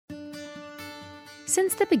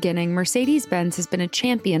Since the beginning, Mercedes-Benz has been a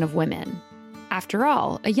champion of women. After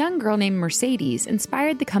all, a young girl named Mercedes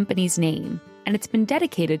inspired the company's name, and it's been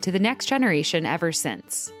dedicated to the next generation ever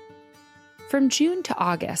since. From June to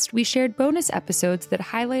August, we shared bonus episodes that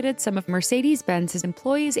highlighted some of Mercedes-Benz's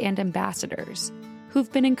employees and ambassadors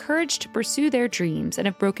who've been encouraged to pursue their dreams and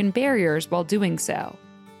have broken barriers while doing so.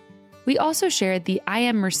 We also shared the I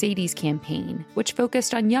Am Mercedes campaign, which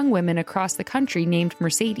focused on young women across the country named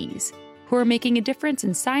Mercedes, who are making a difference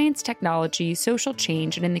in science, technology, social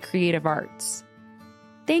change, and in the creative arts.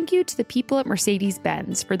 Thank you to the people at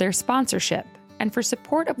Mercedes-Benz for their sponsorship and for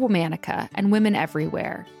support of Womanica and women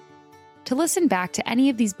everywhere. To listen back to any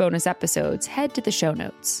of these bonus episodes, head to the show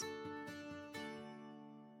notes.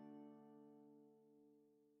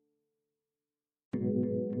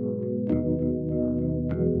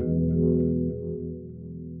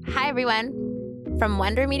 Hi, everyone. From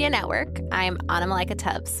Wonder Media Network, I'm Anna Malika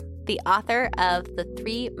Tubbs, the author of The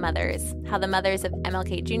Three Mothers, How the Mothers of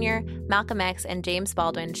MLK Jr., Malcolm X, and James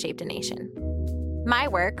Baldwin Shaped a Nation. My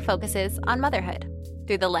work focuses on motherhood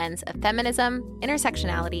through the lens of feminism,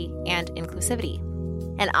 intersectionality, and inclusivity.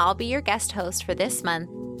 And I'll be your guest host for this month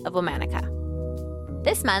of Womanica.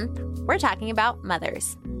 This month, we're talking about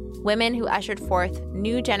mothers, women who ushered forth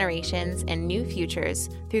new generations and new futures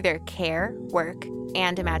through their care, work,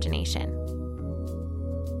 and imagination.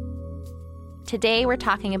 Today, we're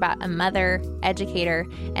talking about a mother, educator,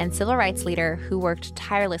 and civil rights leader who worked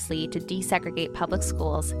tirelessly to desegregate public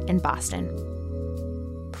schools in Boston.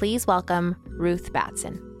 Please welcome Ruth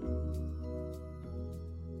Batson.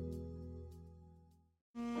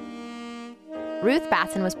 Ruth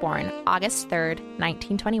Batson was born August 3rd,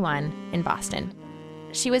 1921, in Boston.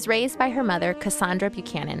 She was raised by her mother, Cassandra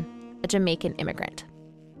Buchanan, a Jamaican immigrant.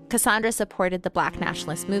 Cassandra supported the Black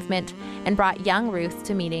nationalist movement and brought young Ruth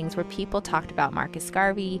to meetings where people talked about Marcus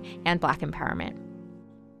Garvey and Black empowerment.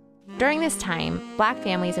 During this time, Black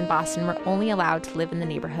families in Boston were only allowed to live in the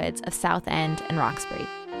neighborhoods of South End and Roxbury.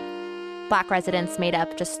 Black residents made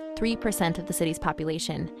up just 3% of the city's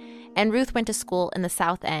population, and Ruth went to school in the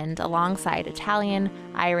South End alongside Italian,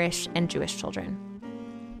 Irish, and Jewish children.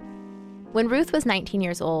 When Ruth was 19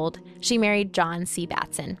 years old, she married John C.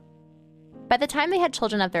 Batson. By the time they had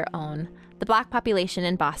children of their own, the Black population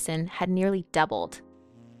in Boston had nearly doubled.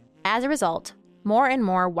 As a result, more and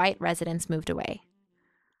more white residents moved away.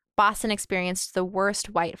 Boston experienced the worst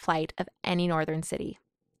white flight of any northern city.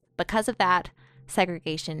 Because of that,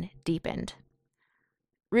 segregation deepened.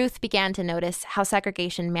 Ruth began to notice how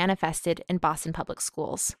segregation manifested in Boston public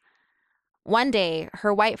schools. One day,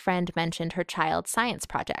 her white friend mentioned her child's science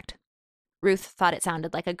project. Ruth thought it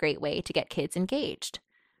sounded like a great way to get kids engaged.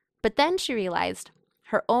 But then she realized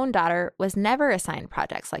her own daughter was never assigned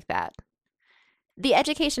projects like that. The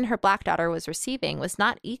education her Black daughter was receiving was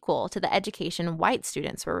not equal to the education white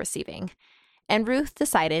students were receiving, and Ruth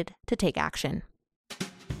decided to take action.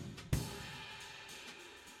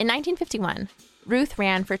 In 1951, Ruth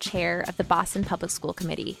ran for chair of the Boston Public School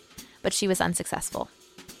Committee, but she was unsuccessful.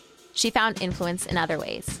 She found influence in other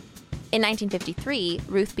ways. In 1953,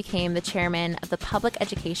 Ruth became the chairman of the Public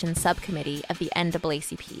Education Subcommittee of the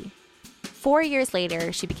NAACP. 4 years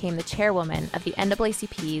later, she became the chairwoman of the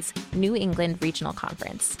NAACP's New England Regional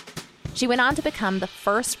Conference. She went on to become the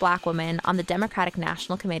first Black woman on the Democratic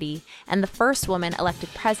National Committee and the first woman elected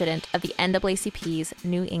president of the NAACP's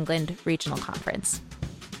New England Regional Conference.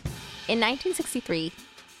 In 1963,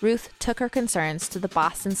 Ruth took her concerns to the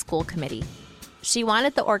Boston School Committee. She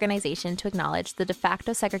wanted the organization to acknowledge the de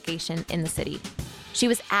facto segregation in the city. She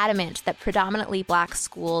was adamant that predominantly Black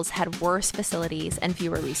schools had worse facilities and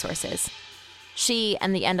fewer resources. She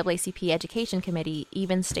and the NAACP Education Committee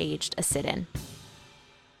even staged a sit-in.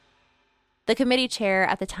 The committee chair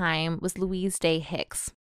at the time was Louise Day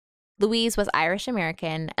Hicks. Louise was Irish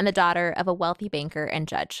American and the daughter of a wealthy banker and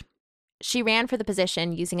judge. She ran for the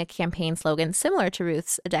position using a campaign slogan similar to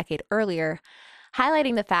Ruth's a decade earlier,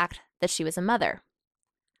 highlighting the fact that she was a mother.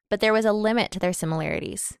 But there was a limit to their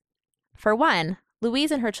similarities. For one, Louise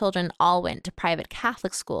and her children all went to private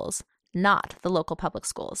Catholic schools, not the local public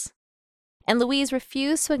schools. And Louise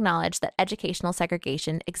refused to acknowledge that educational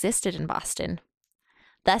segregation existed in Boston.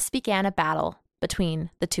 Thus began a battle between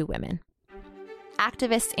the two women.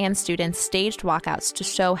 Activists and students staged walkouts to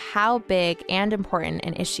show how big and important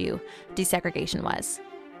an issue desegregation was.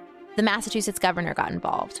 The Massachusetts governor got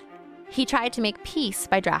involved. He tried to make peace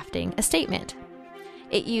by drafting a statement.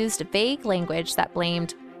 It used vague language that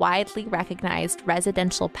blamed widely recognized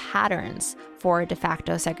residential patterns for de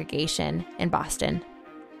facto segregation in Boston.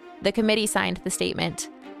 The committee signed the statement,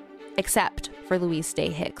 except for Louise Day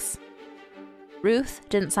Hicks. Ruth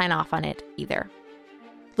didn't sign off on it either.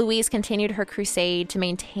 Louise continued her crusade to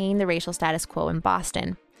maintain the racial status quo in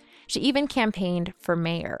Boston. She even campaigned for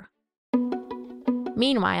mayor.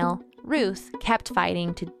 Meanwhile, Ruth kept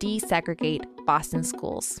fighting to desegregate Boston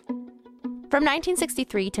schools. From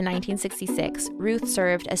 1963 to 1966, Ruth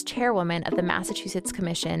served as chairwoman of the Massachusetts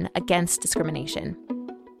Commission Against Discrimination.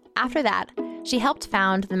 After that, she helped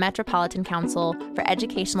found the Metropolitan Council for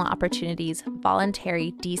Educational Opportunities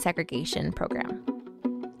Voluntary Desegregation Program.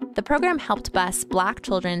 The program helped bus Black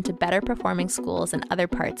children to better performing schools in other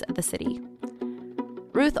parts of the city.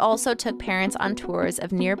 Ruth also took parents on tours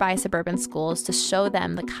of nearby suburban schools to show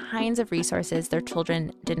them the kinds of resources their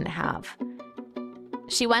children didn't have.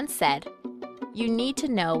 She once said, "You need to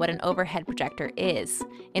know what an overhead projector is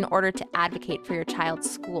in order to advocate for your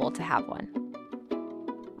child's school to have one."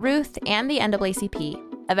 Ruth and the NAACP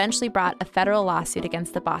eventually brought a federal lawsuit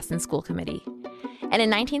against the Boston School Committee. And in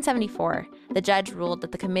 1974, the judge ruled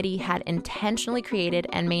that the committee had intentionally created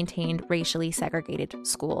and maintained racially segregated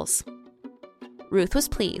schools. Ruth was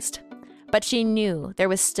pleased, but she knew there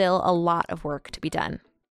was still a lot of work to be done.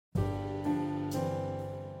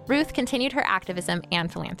 Ruth continued her activism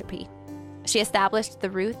and philanthropy. She established the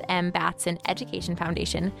Ruth M. Batson Education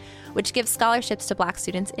Foundation, which gives scholarships to Black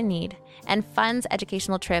students in need and funds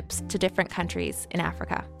educational trips to different countries in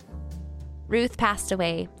Africa. Ruth passed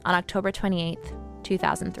away on October 28,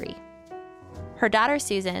 2003. Her daughter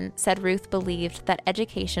Susan said Ruth believed that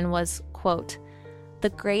education was, quote, "the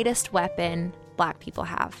greatest weapon Black people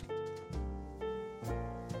have."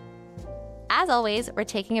 As always, we're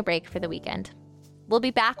taking a break for the weekend. We'll be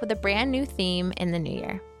back with a brand new theme in the new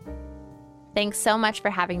year. Thanks so much for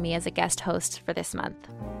having me as a guest host for this month.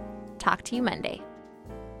 Talk to you Monday.